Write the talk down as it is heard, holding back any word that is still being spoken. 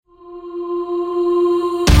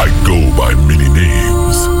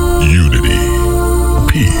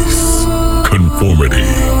uniformity.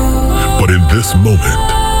 But in this moment,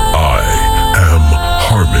 I am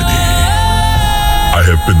harmony. I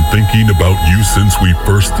have been thinking about you since we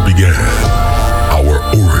first began, our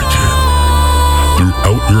origin.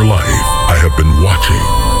 Throughout your life, I have been watching,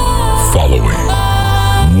 following,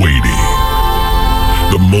 waiting.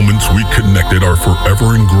 The moments we connected are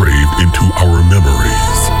forever engraved into our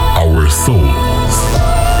memories, our souls.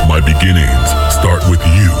 My beginnings start with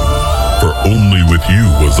you, for only with you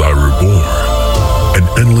was I reborn. An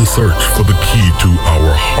endless search for the key to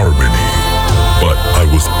our harmony, but I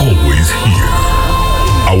was always here.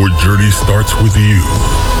 Our journey starts with you,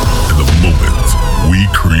 and the moments we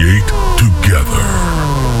create together.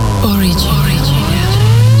 Origin.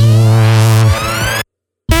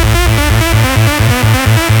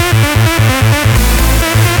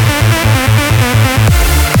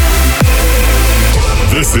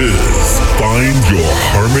 This is Find Your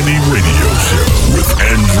Harmony Radio Show with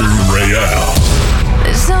Andrew Rayel.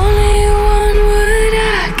 There's only one word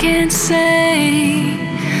I can say,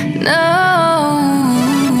 no.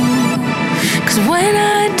 'Cause when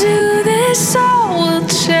I do this, all will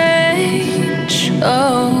change,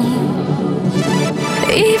 oh.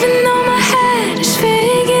 Even though my head has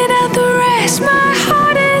figured out the rest, my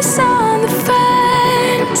heart is on the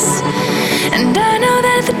fence. And I know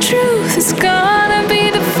that the truth is gonna be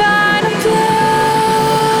the final blow.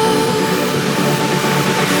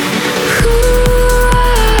 Ooh,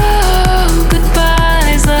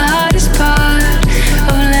 goodbye is the hardest part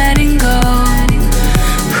of letting go.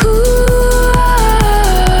 Ooh,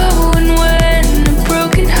 and when a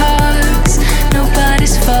broken heart's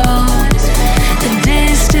nobody's fault, the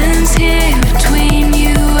distance here between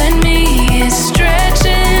you and me is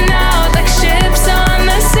stretching out like ships on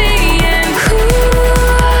the sea. And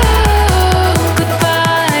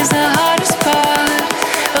goodbye is the hardest part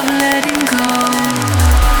of letting go.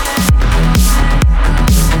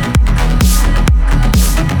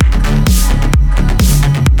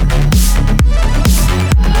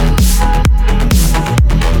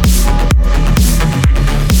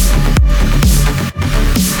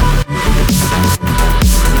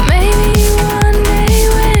 Maybe one day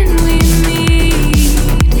when we meet,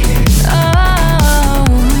 oh,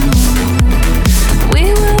 we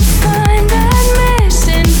will find that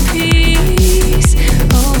missing piece.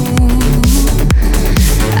 Oh,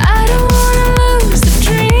 I don't wanna lose the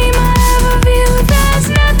dream I have of you. There's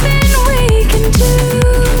nothing we can do.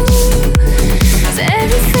 'Cause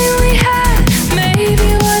everything we had maybe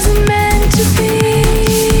wasn't meant to be.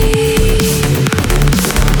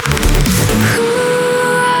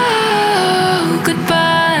 Ooh,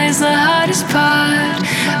 goodbye is the hardest part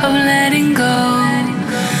of letting go.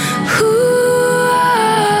 Ooh,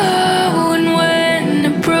 and when a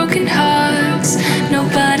broken heart's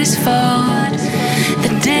nobody's fault, the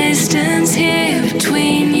distance here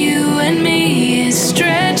between you and me is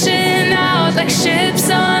stretching out like ships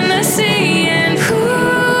on the sea. And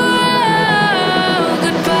ooh,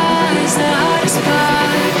 goodbye is the hardest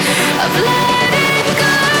part of letting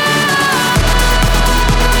go.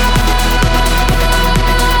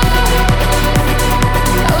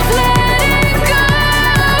 Of letting go.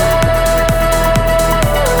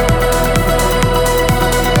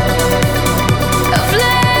 Of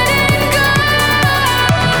letting go. Of letting go.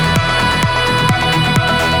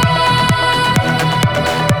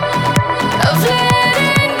 Of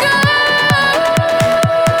letting go.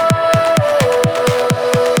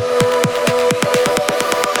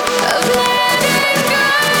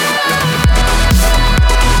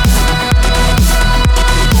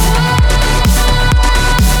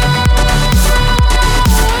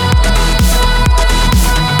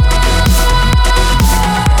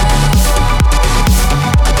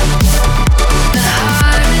 The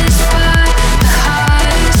hardest part, the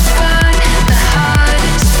hardest part, the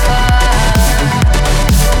hardest part.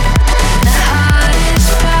 The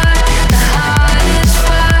hardest part, the hardest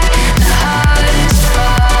part, the hardest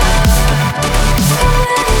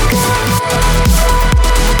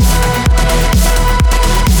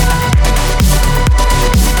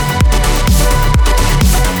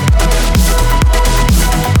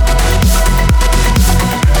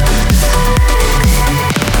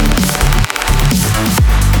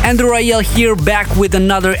Andrew Rayel here, back with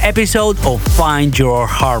another episode of Find Your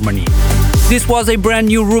Harmony. This was a brand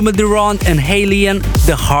new Ruben Durant and Halion,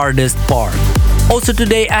 The Hardest Part. Also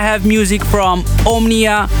today I have music from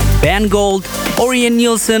Omnia, Ben Gold, Orion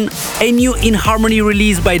Nielsen, a new In Harmony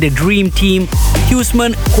release by the Dream Team,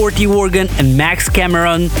 Huseman, Corty Morgan and Max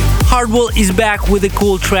Cameron. Hardwell is back with a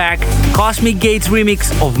cool track, Cosmic Gates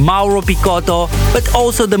remix of Mauro Picotto, but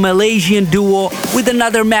also the Malaysian duo with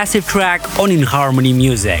another massive track on In Harmony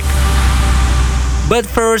Music. But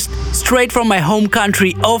first, straight from my home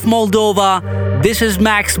country of Moldova, this is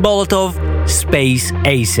Max Bolotov, Space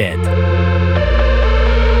Acid.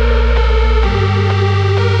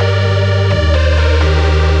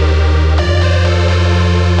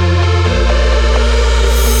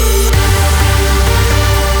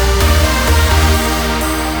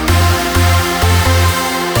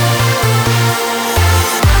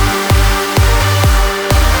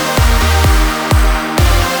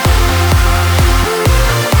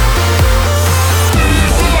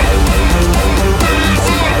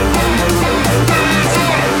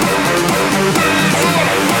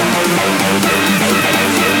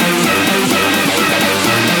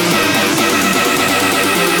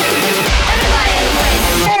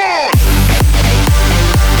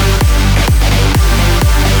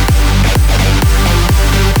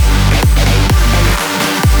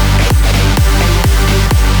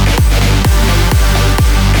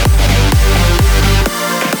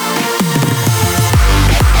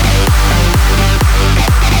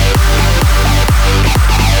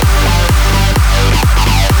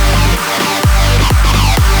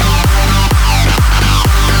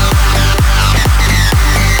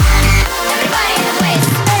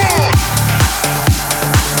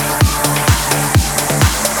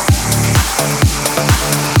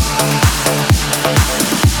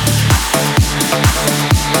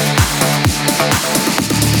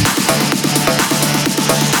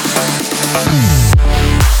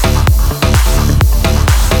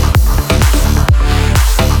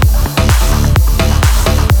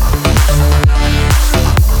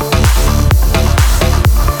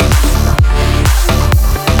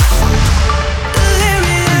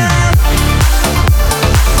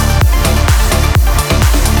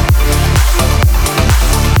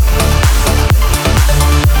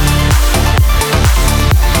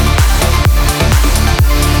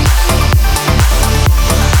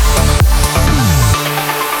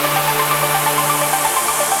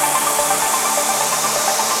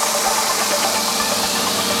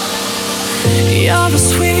 You're a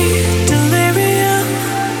sweet delirium,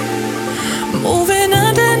 moving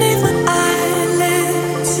underneath my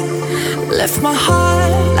eyelids. Left my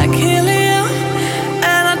heart like helium,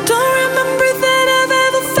 and I don't remember that I've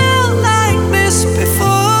ever felt like this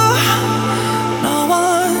before. No, I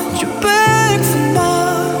want you back for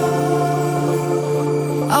more.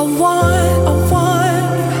 I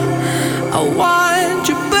want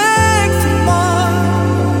you back for more.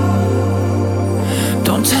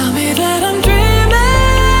 Don't tell me that I'm dreaming.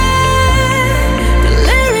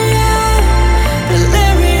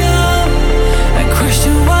 Delirium, I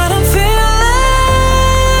question what I'm feeling.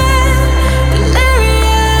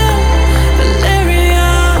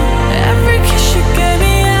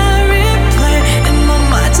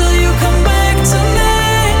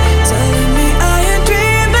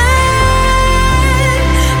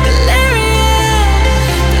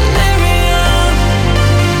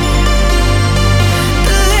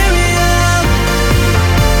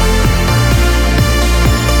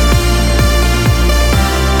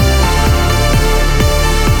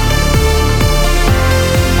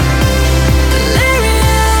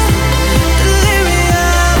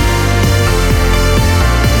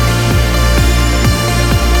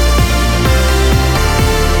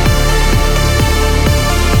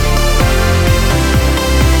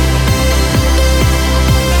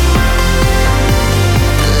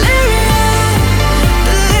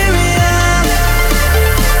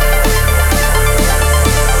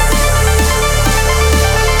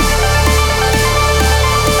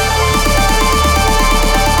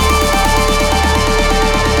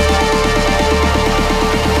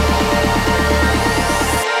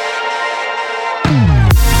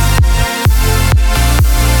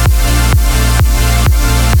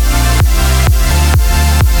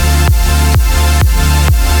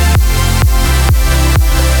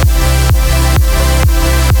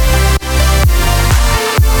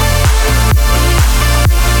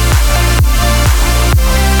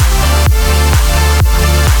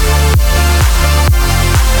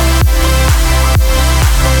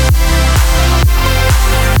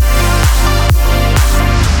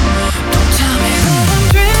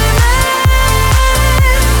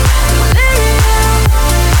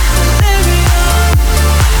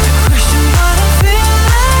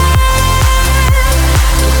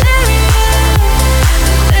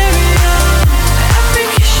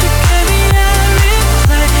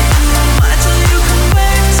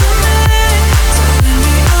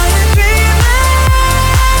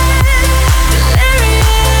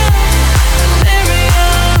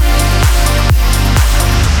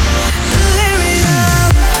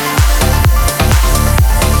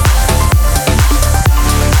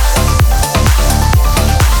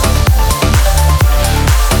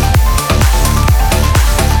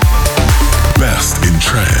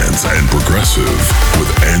 trance and progressive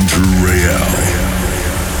with Andrew Rayel.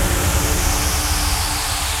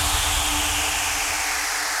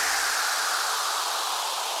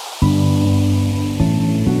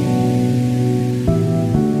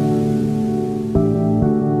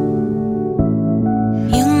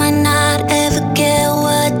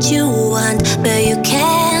 But you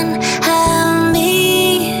can have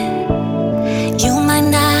me. You might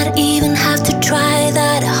not even have to try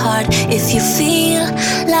that hard if you feel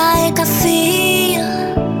like I feel.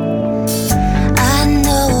 I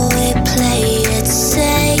know we play it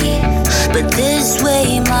safe, but this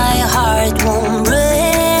way my heart won't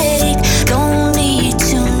break. Don't need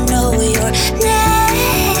to know your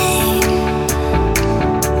name,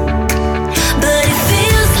 but it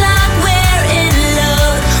feels like we're in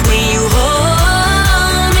love when you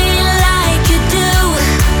hold me like you do.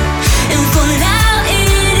 And for now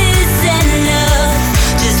it is enough.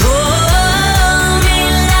 Just hold me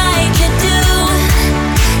like you do.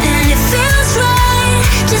 And it feels right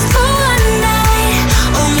just for one night.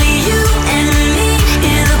 Only you and me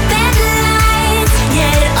in the bed lights.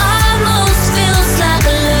 Yeah, it almost feels like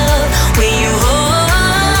love when you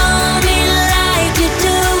hold me like you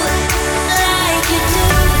do. Like you do.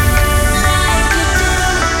 Like you do.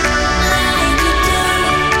 Like you do.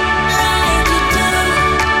 Like you do.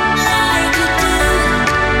 Like you do.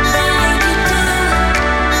 Like you do.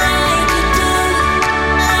 Like you do.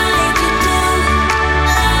 Like you do.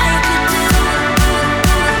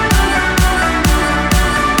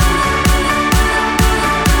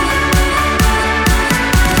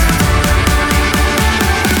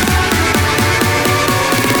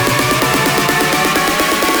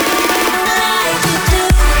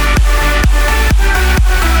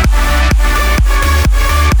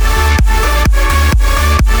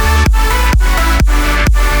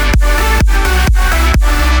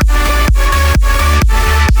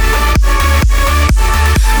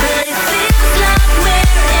 But it feels like we're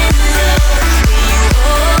in love when you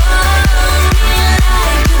hold me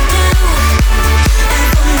like you do. And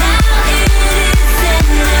for now it is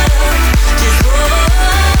enough. Just hold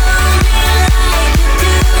me like you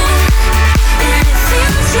do. And it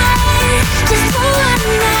feels right just for one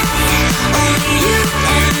night. Only you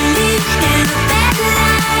and me in the bed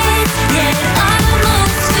lights. Yeah, it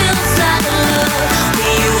almost feels like love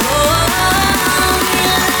when you hold me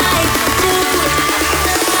like you do.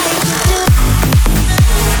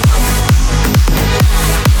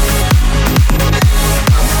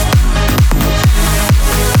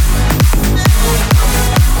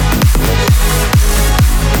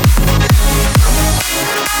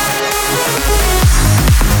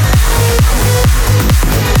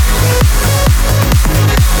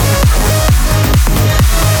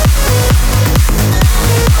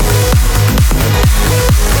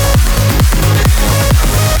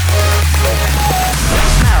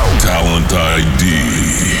 Talent ID.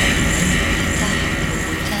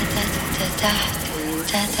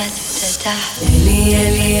 Eli,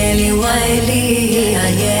 Eli, Eli, Wiley, I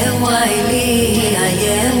am Wiley, I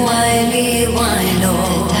am Wiley, Wilo.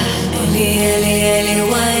 Eli, Eli, Eli,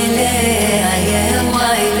 Wiley, I am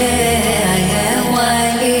Wiley, I am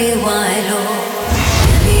Wiley, Wilo.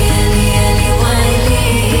 Eli, Eli, Eli, Wiley,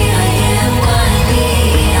 I am Wiley,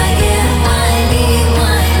 I am Wiley,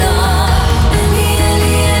 Wilo. Eli,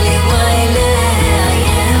 Eli, Eli, Wiley, I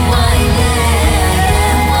am Wiley, I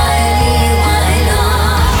am Wiley, Wilo.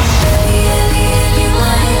 Eli, Eli, Eli,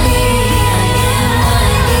 Wiley, I am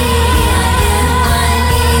Wiley, I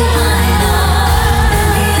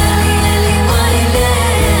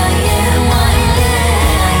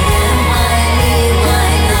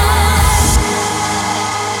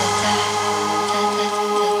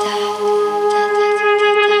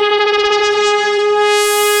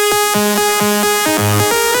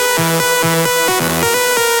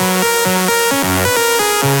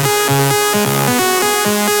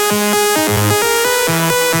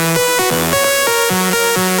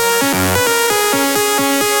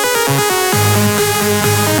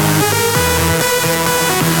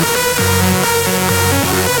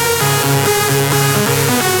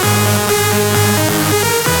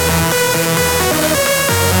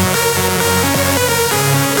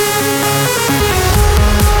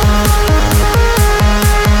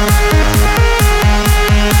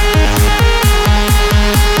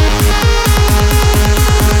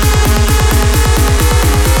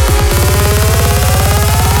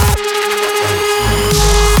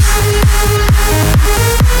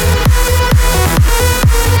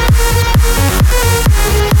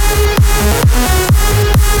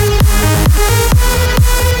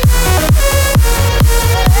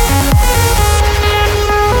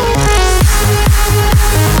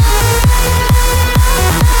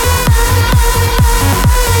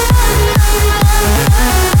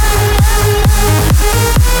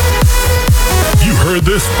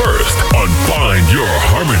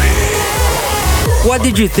What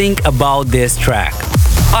did you think about this track?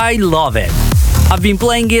 I love it. I've been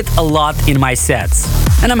playing it a lot in my sets,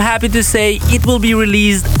 and I'm happy to say it will be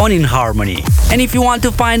released on In Harmony. And if you want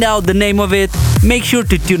to find out the name of it, make sure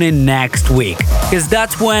to tune in next week, because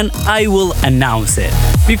that's when I will announce it.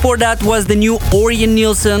 Before that was the new Orjan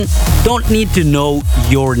Nilsen, Don't Need to Know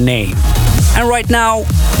Your Name. And right now,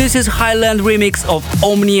 this is Highland remix of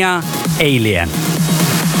Omnia, Alien.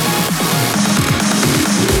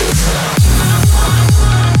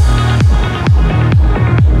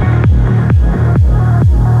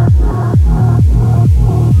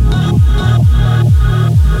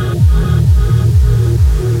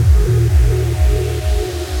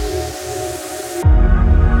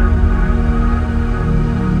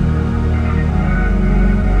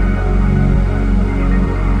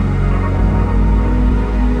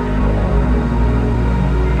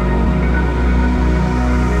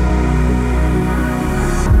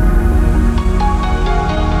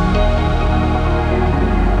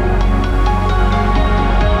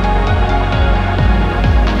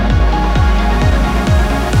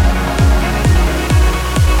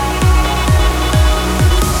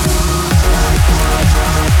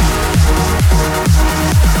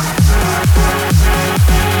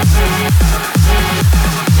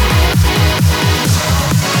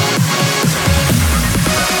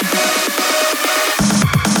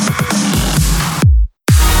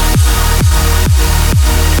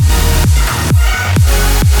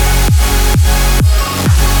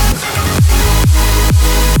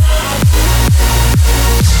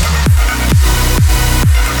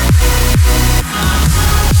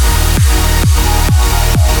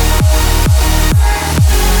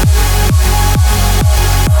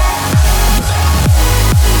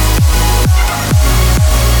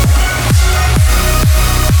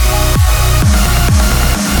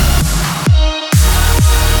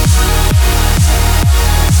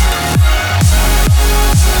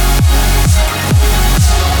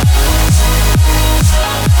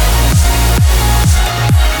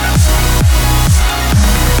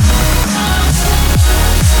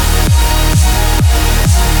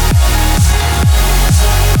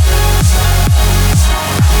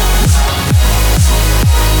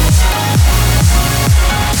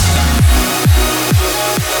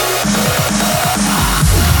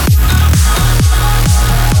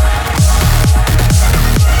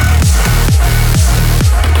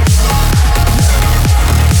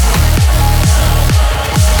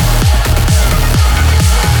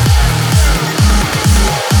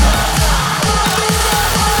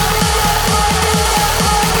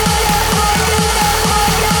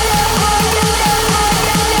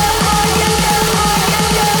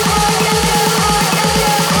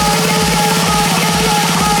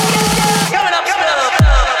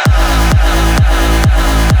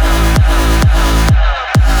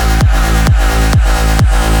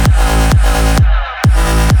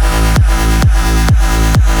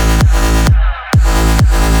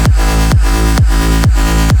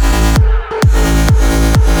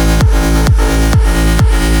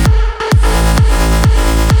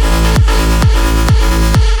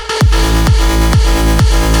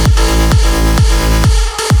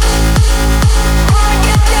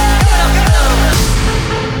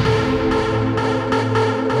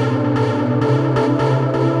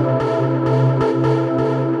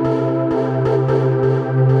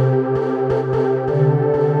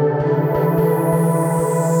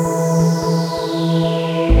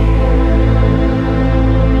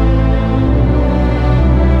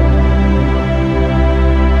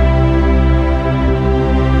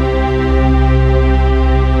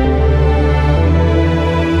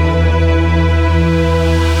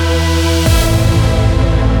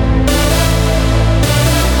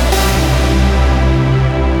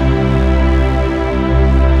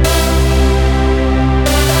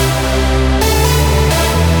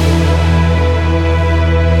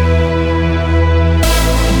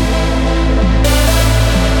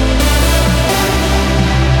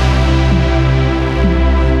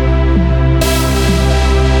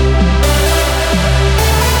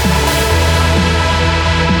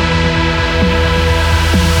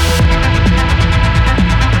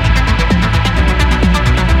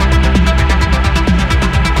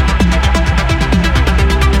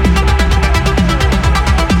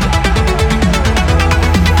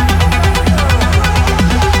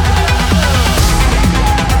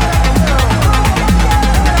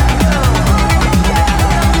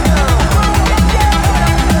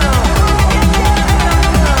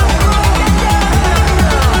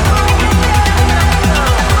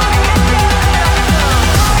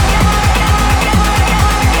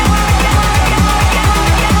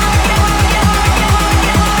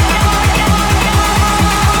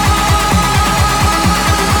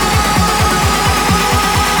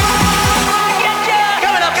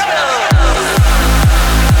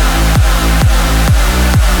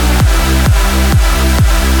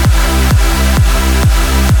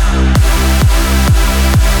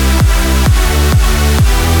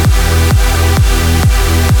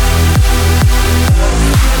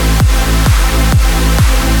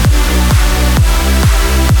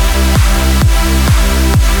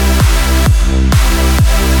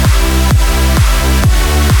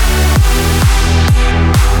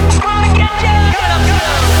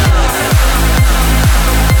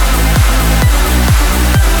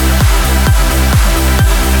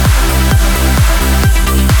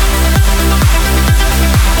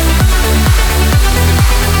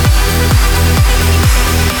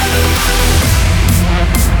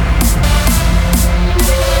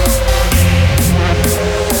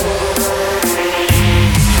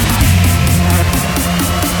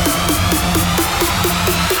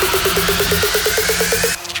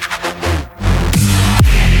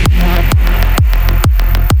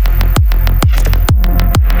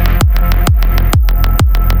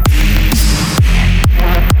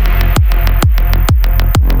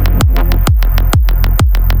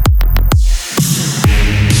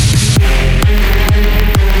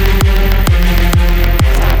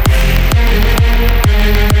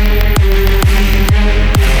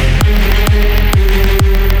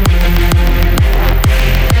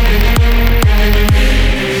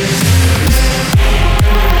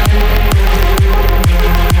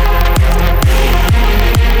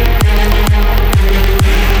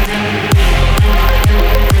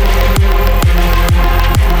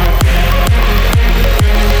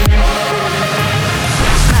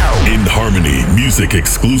 Music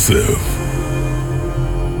exclusive.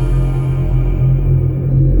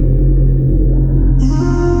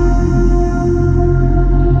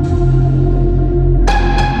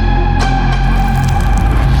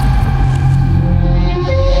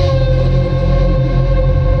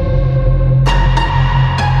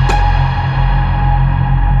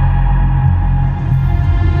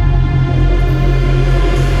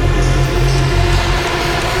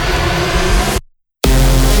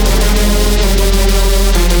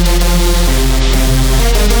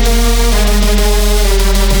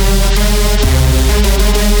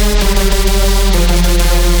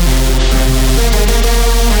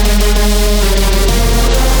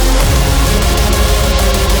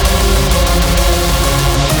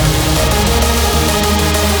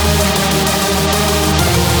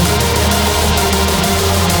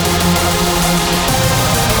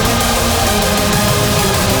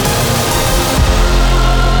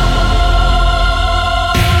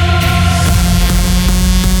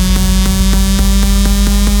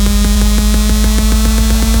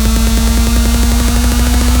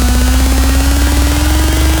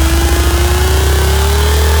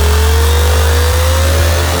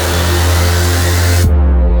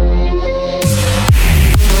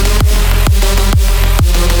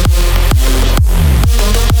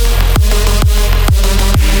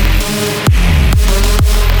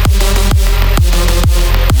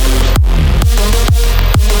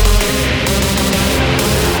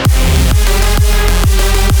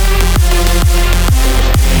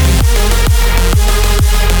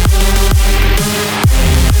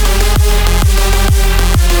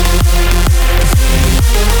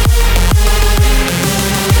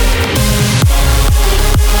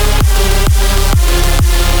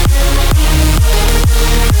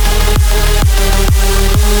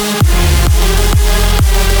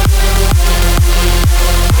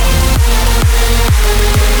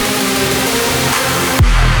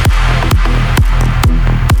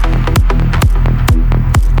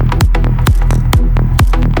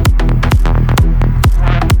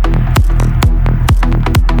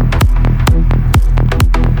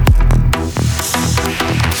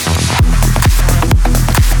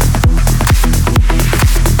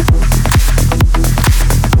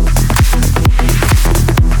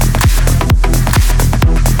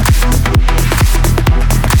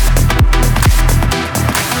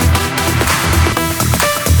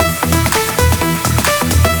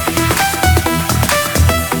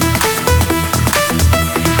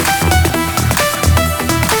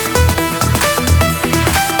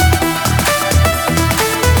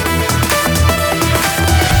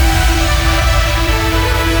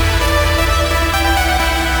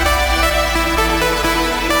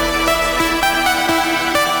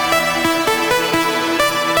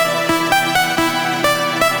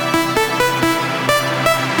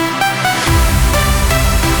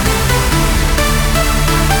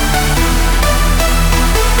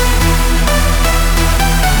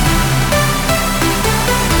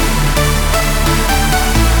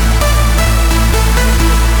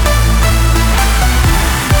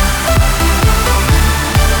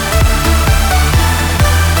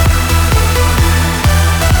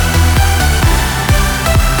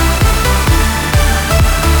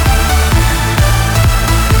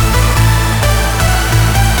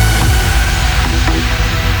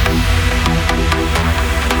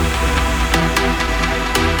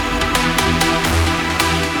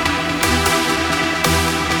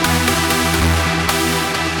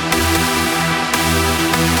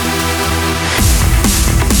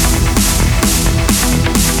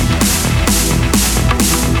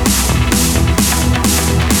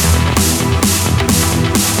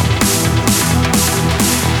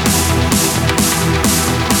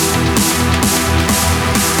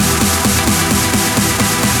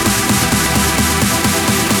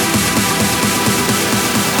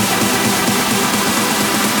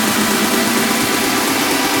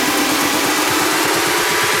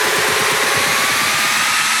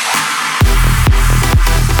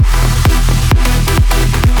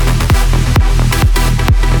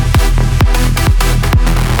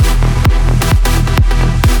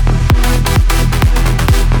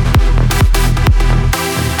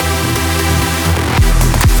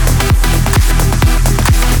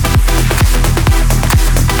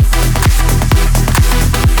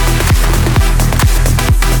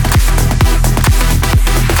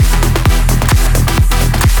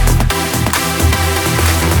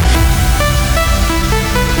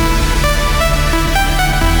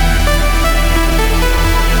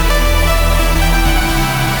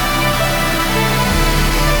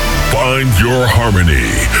 Find Your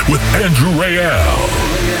Harmony with Andrew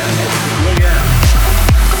Rayel.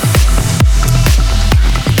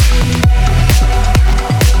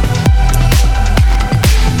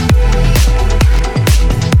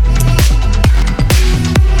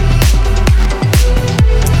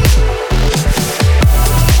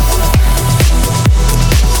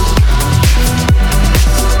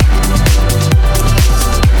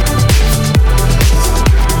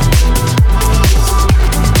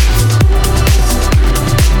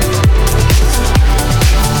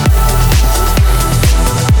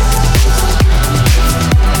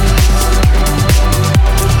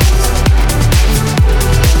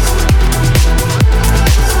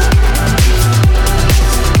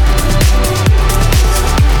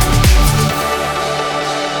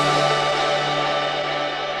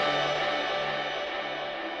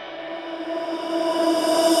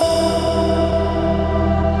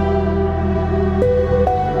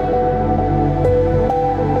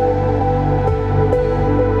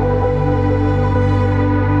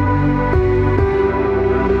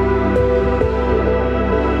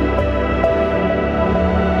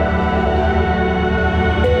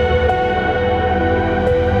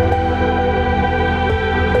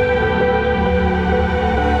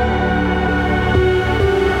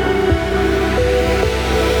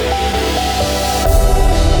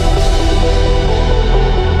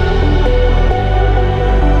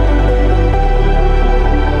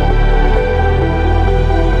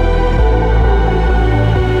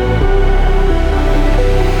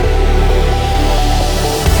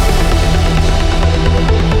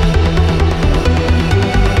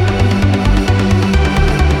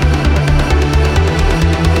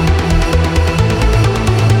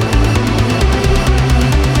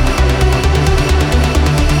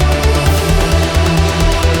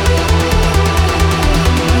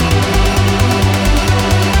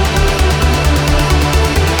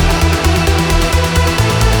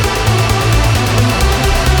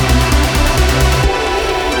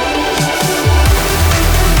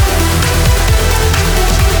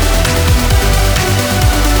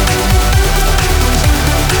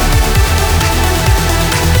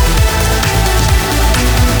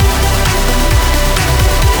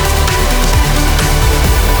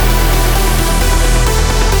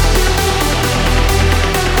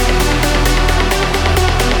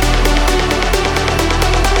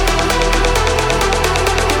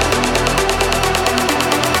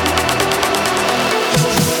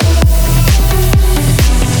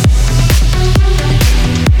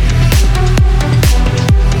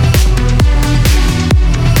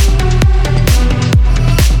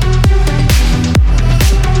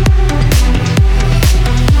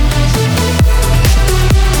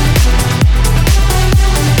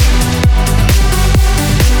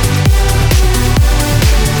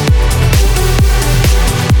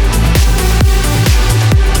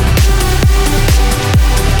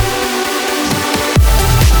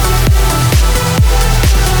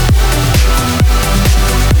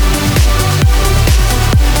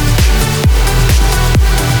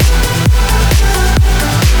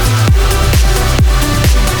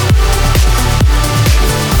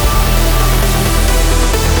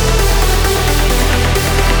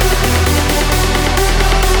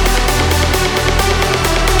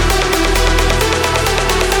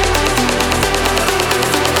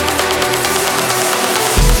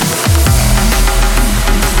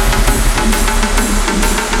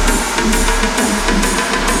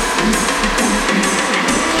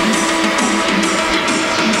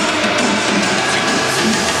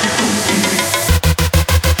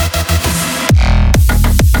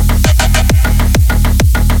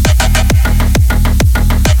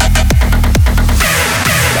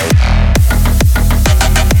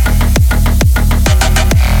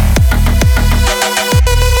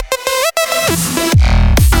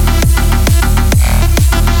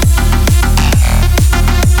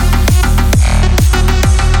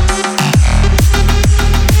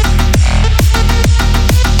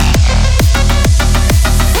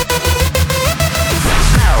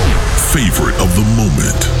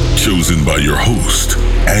 chosen by your host,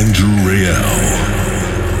 Andrew Rayel.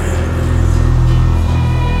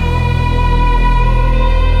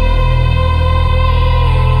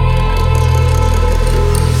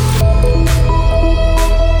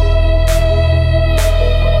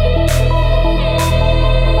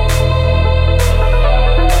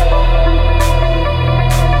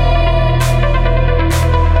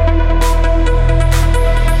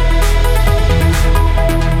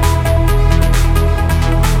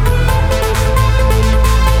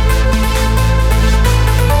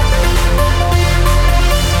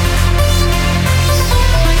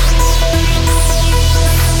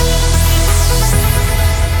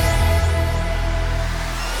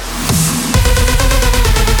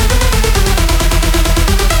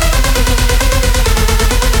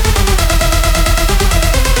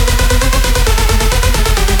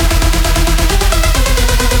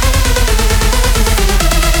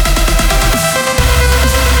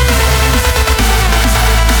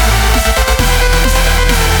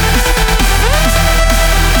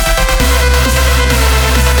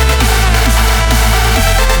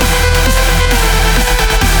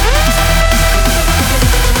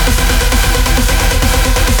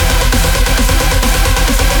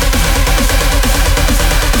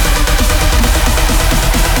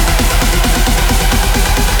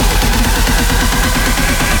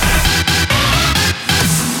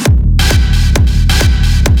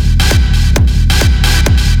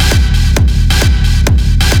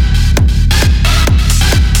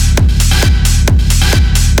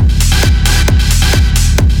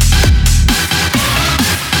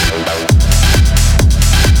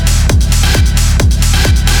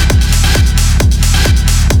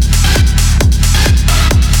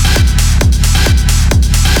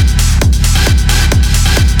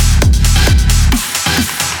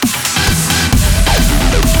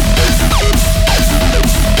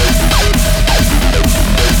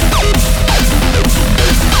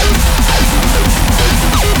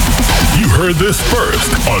 This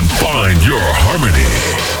first on Find Your Harmony.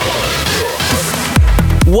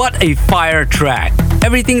 What a fire track.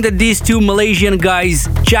 Everything that these two Malaysian guys,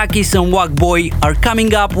 Chakis and Wakboy, are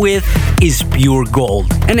coming up with is pure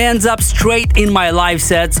gold and ends up straight in my live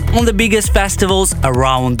sets on the biggest festivals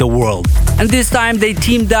around the world. And this time they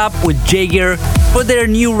teamed up with Jaeger for their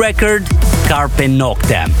new record, Carpe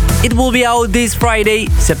Noctem. It will be out this Friday,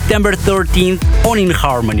 September 13th on In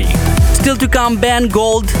Harmony. Still to come, Ben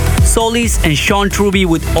Gold, Solis and Sean Truby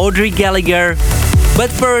with Audrey Gallagher. But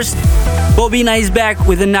first, Bobina is back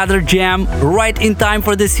with another jam right in time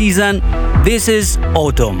for the season. This is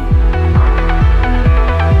Autumn.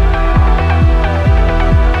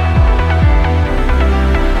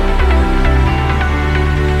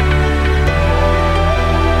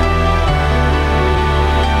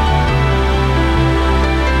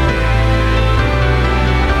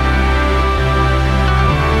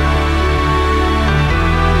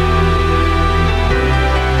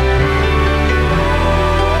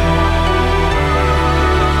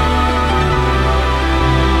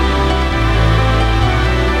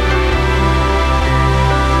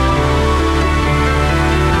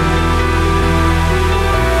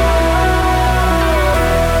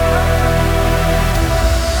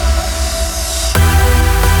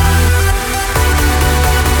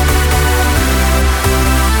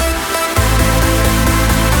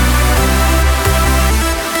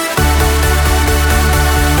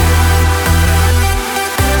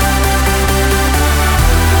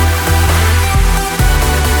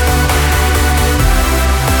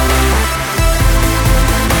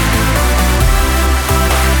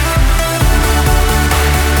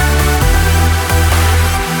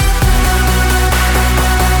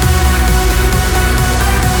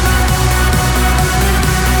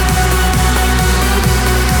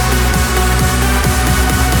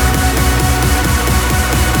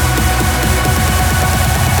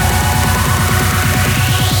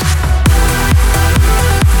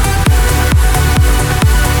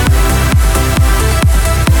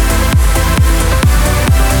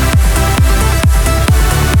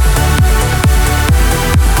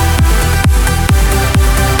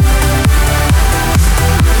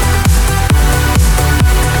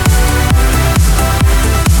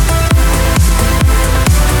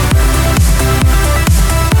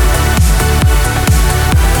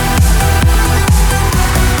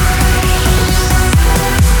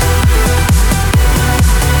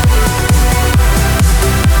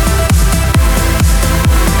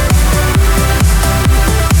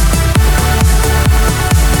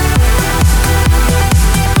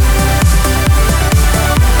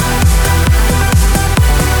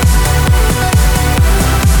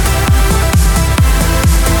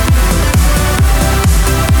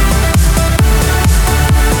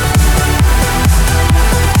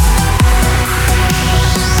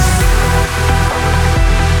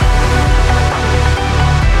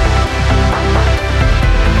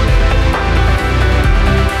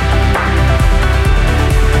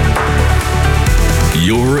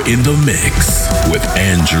 You're in the mix with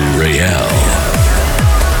Andrew Rayel.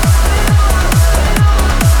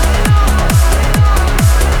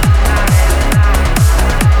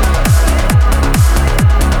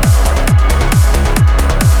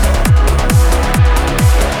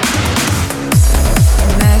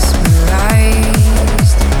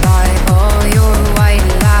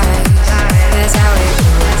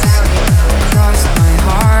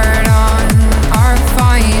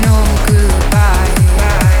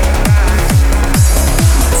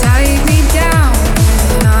 Take me down.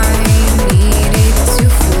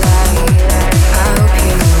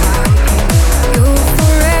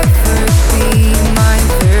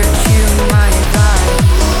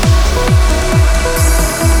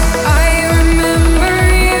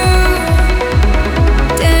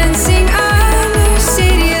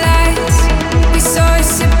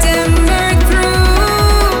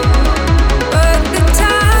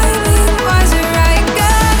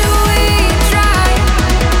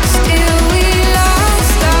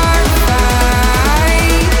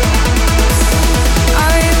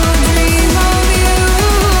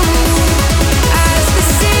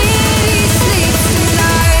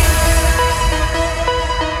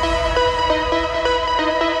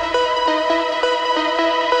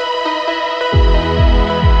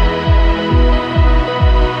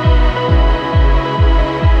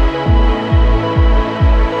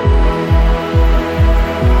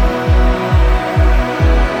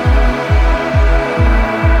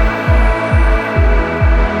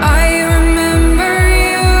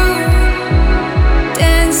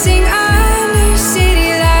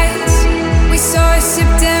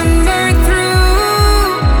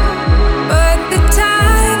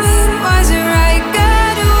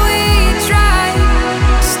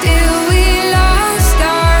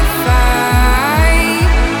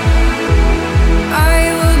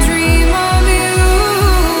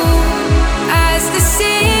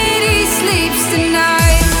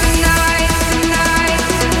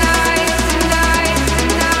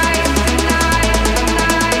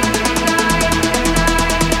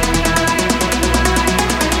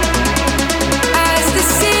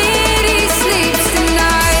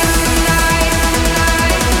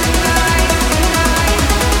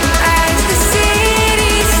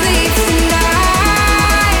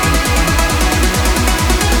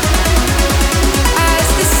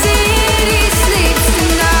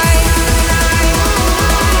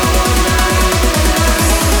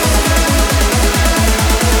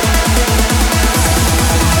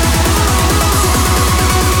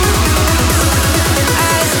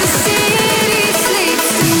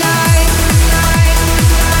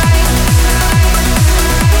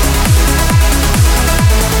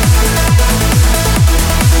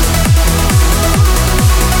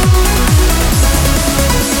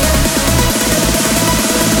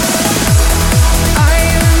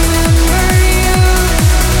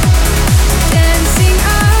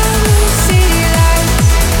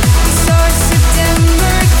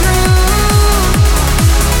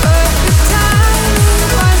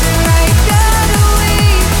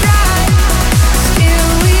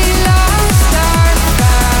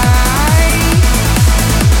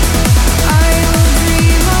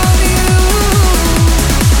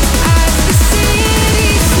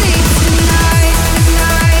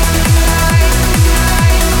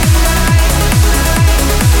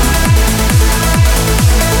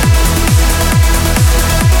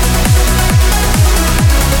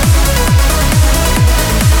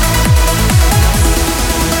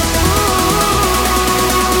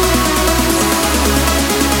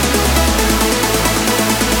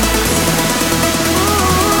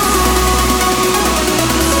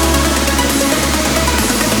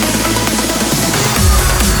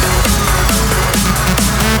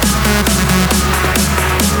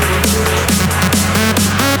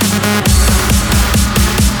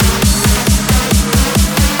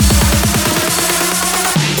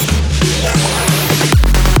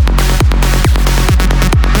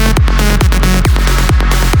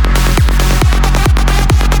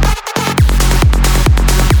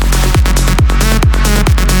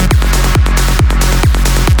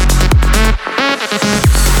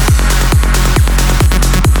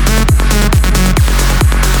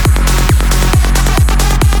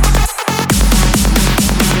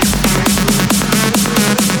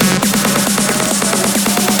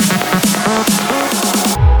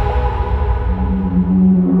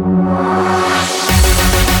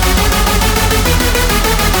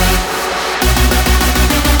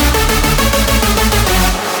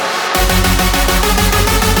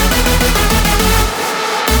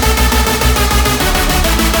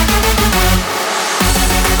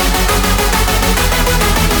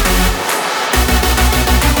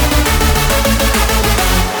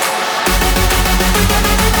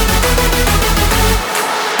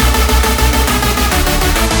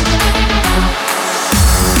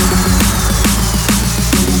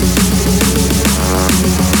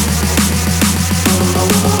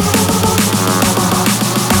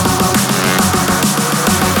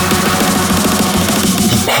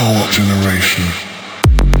 whole generation.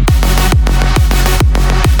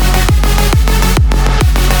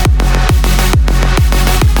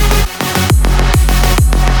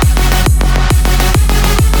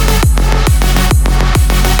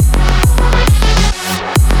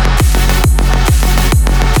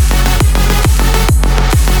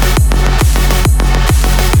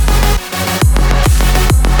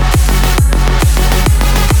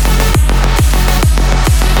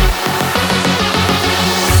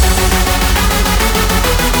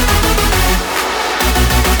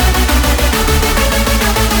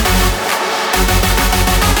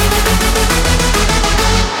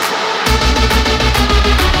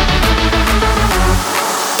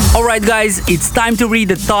 Alright guys, it's time to read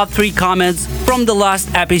the top 3 comments from the last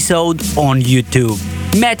episode on YouTube.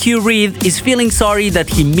 Matthew Reed is feeling sorry that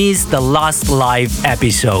he missed the last live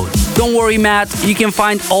episode. Don't worry Matt, you can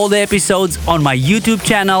find all the episodes on my YouTube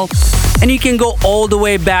channel and you can go all the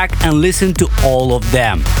way back and listen to all of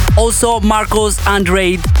them. Also, Marcos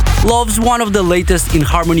Andrade loves one of the latest In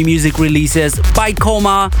Harmony music releases by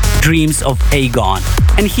Coma, Dreams of Aegon,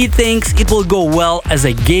 and he thinks it will go well as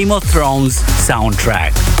a Game of Thrones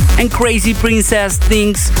soundtrack. And Crazy Princess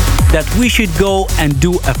thinks that we should go and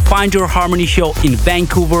do a Find Your Harmony show in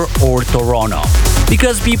Vancouver or Toronto,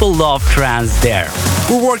 because people love trance there.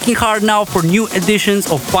 We're working hard now for new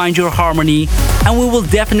editions of Find Your Harmony, and we will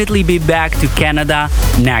definitely be back to Canada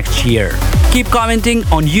next year. Keep commenting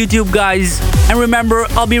on YouTube guys, and remember,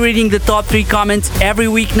 I'll be reading the top 3 comments every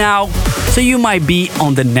week now, so you might be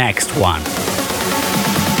on the next one.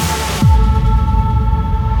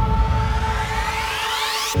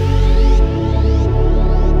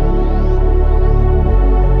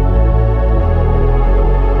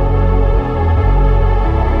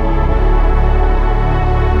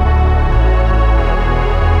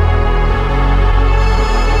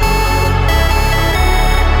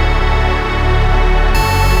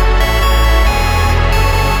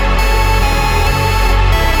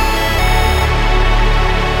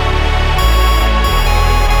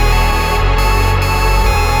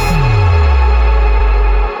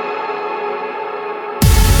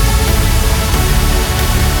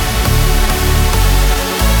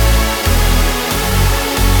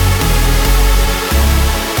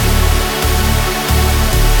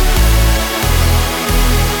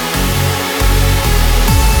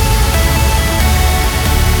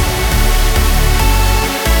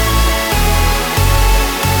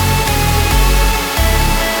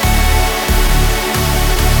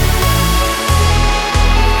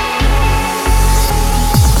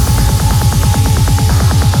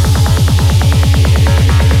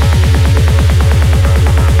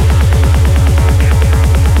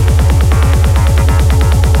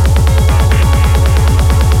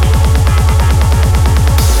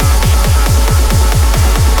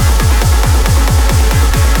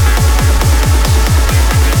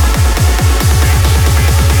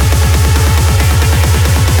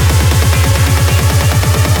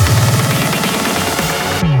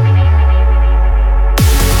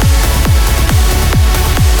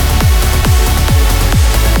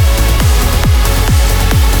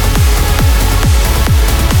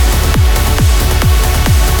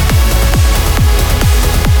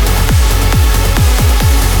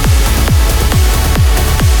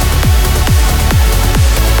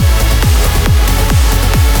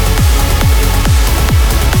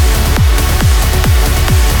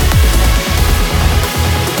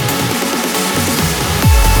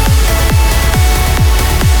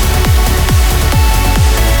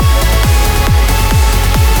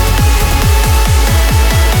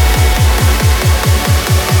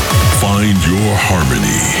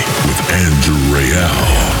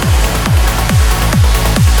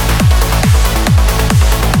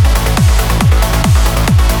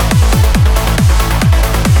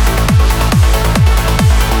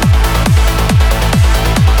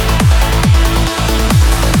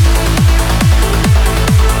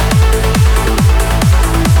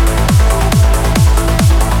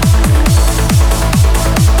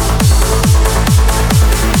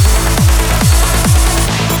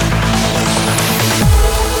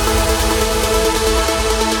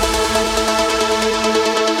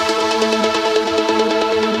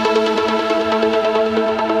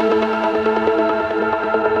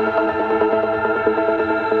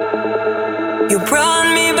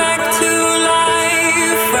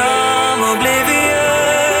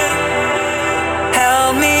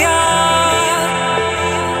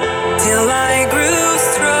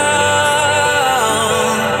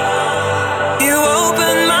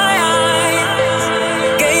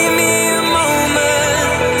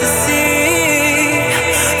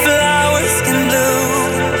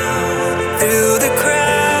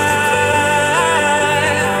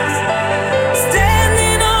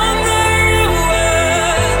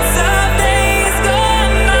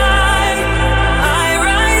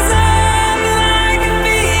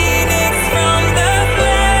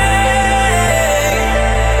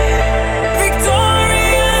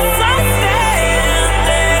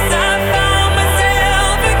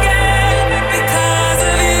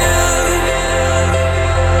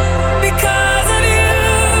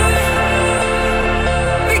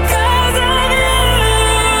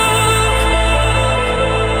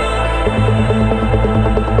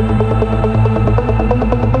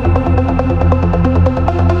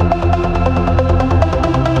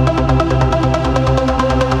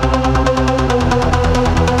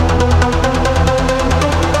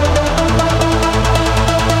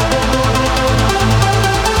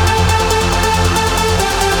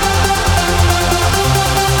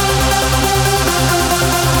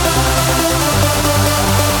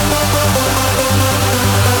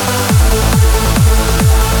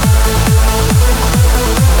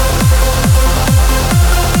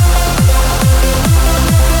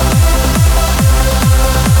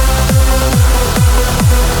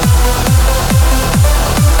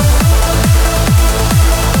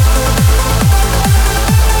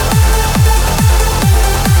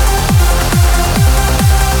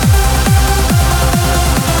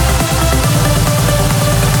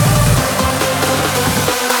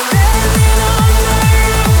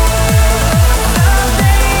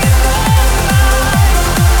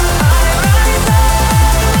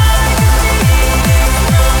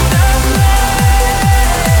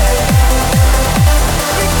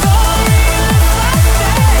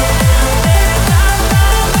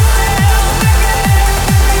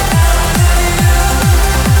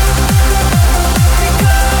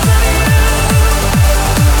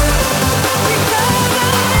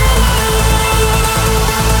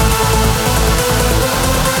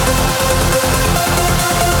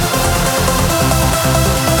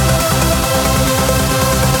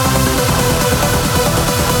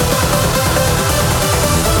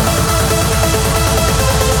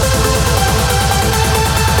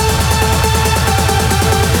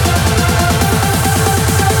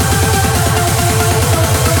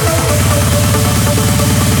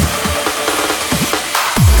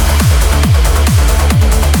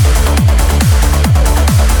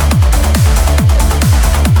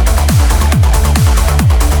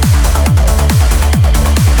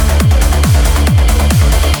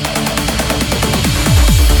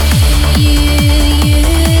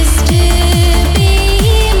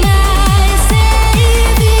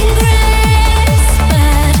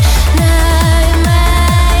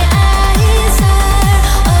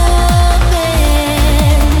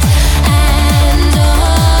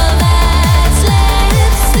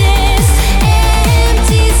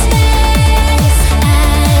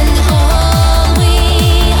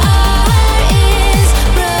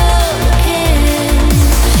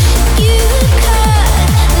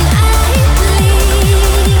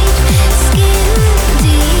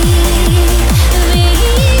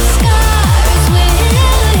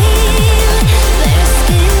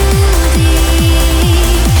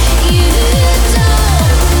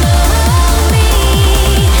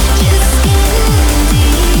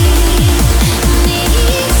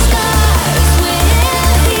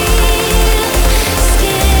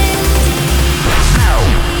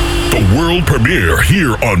 world premiere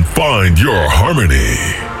here on Find Your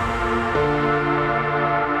Harmony.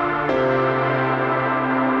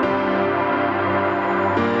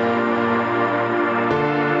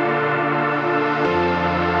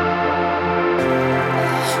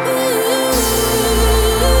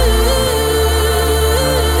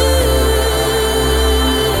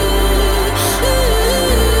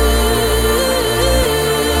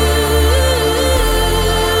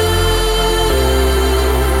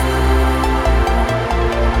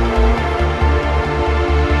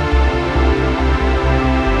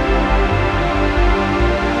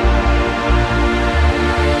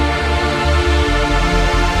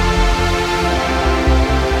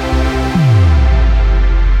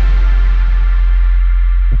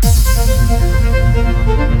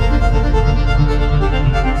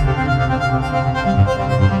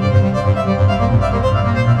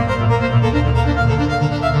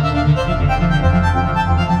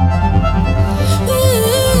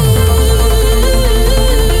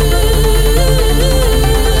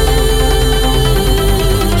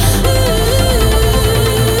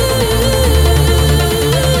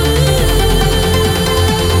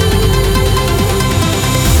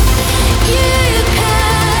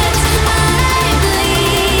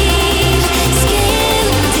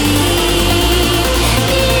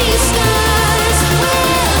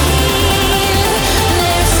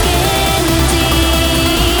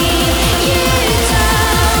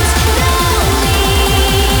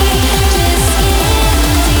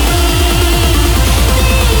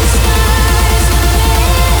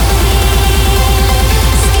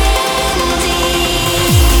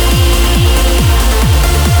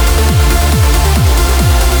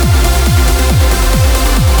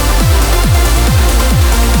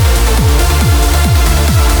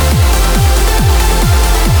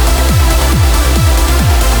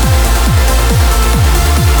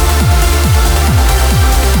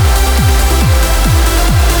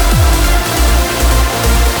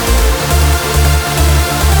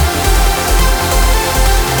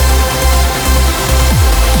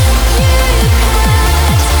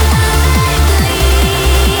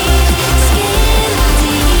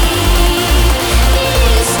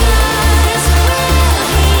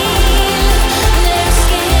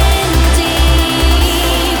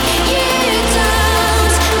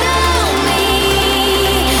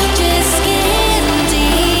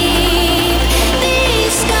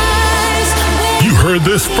 Heard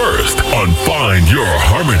this first on Find Your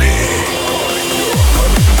Harmony.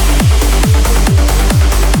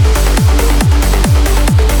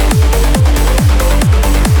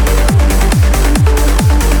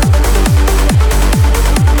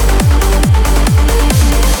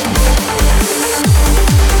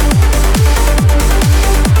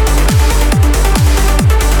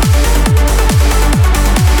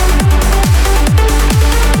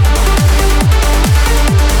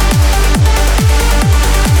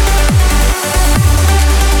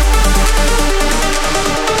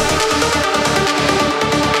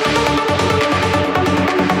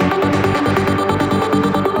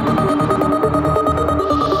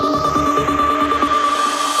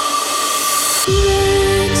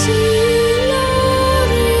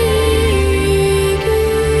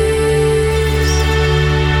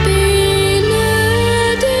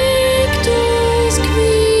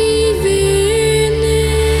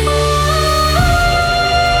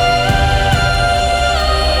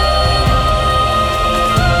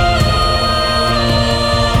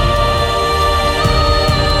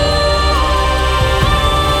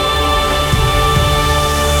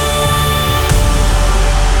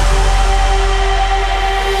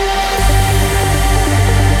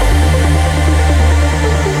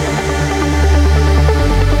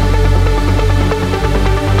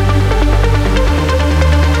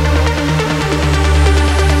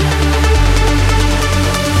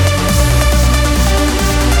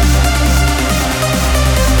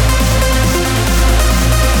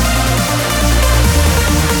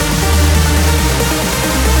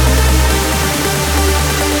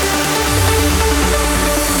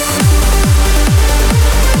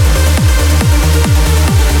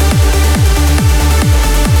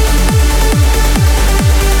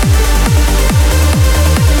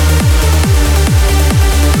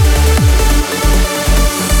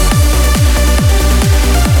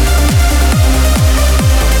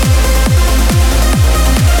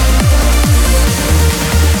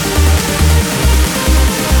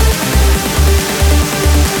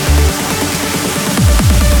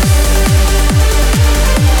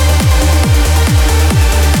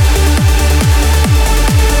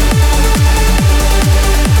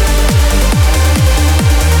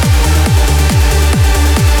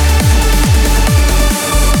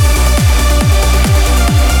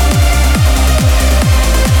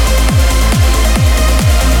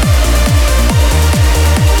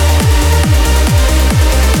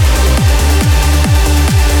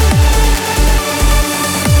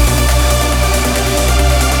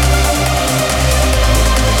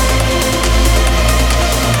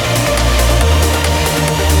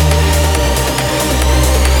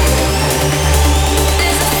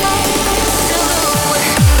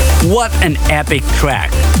 What an epic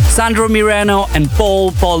track. Sandro Mirano and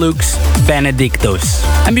Paul Pollux, Benedictus.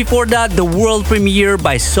 And before that, the world premiere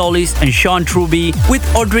by Solis and Sean Truby with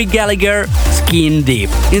Audrey Gallagher, Skin Deep,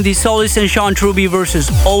 in the Solis and Sean Truby vs.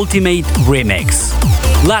 Ultimate remix.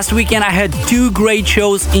 Last weekend I had 2 great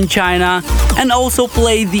shows in China and also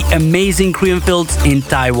played the amazing Creamfields in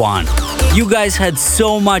Taiwan. You guys had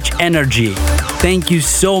so much energy. Thank you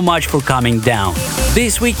so much for coming down.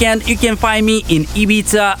 This weekend you can find me in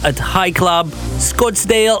Ibiza at High Club,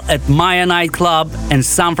 Scottsdale at Maya Nightclub, and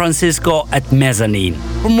San Francisco at Mezzanine.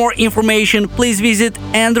 For more information, please visit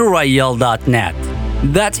andrewrayel.net.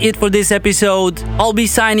 That's it for this episode. I'll be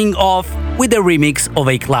signing off with a remix of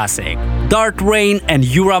a classic. Dart Rain and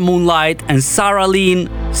Yura Moonlight and Sarah Lynn,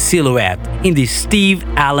 Silhouette, in the Steve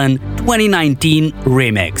Allen 2019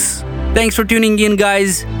 remix. Thanks for tuning in,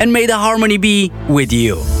 guys, and may the harmony be with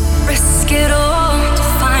you. Risk it all to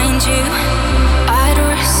find you. I'd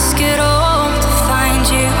risk it all to find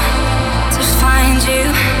you, to find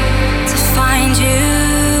you, to find you.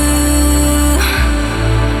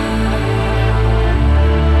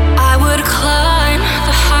 I would climb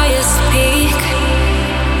the highest peak,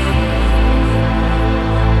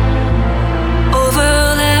 over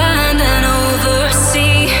land and over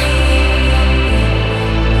sea.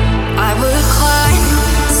 I would climb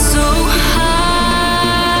so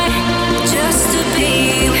high just to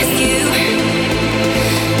be with you,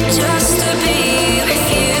 just to be with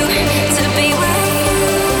you, to be with you.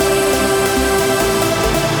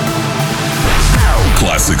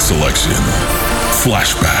 Classic selection.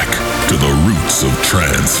 Flashback to the roots of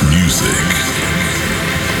trance music.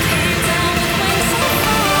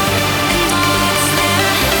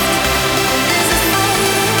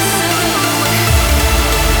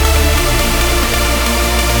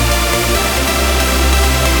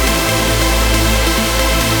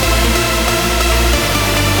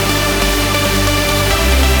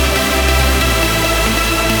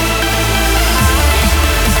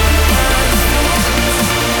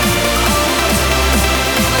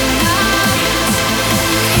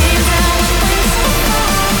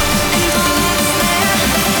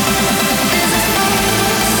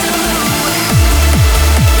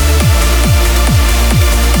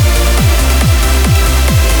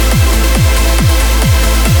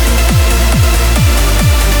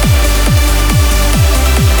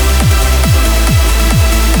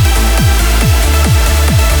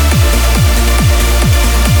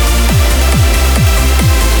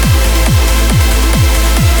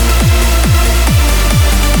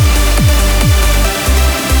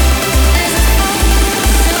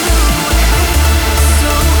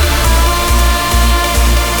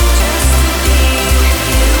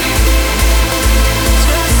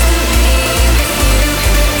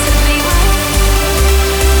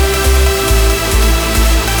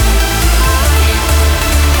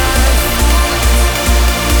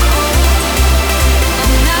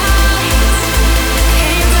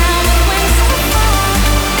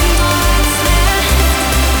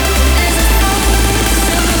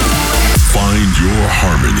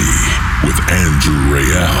 Harmony with Andrew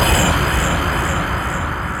Rayel.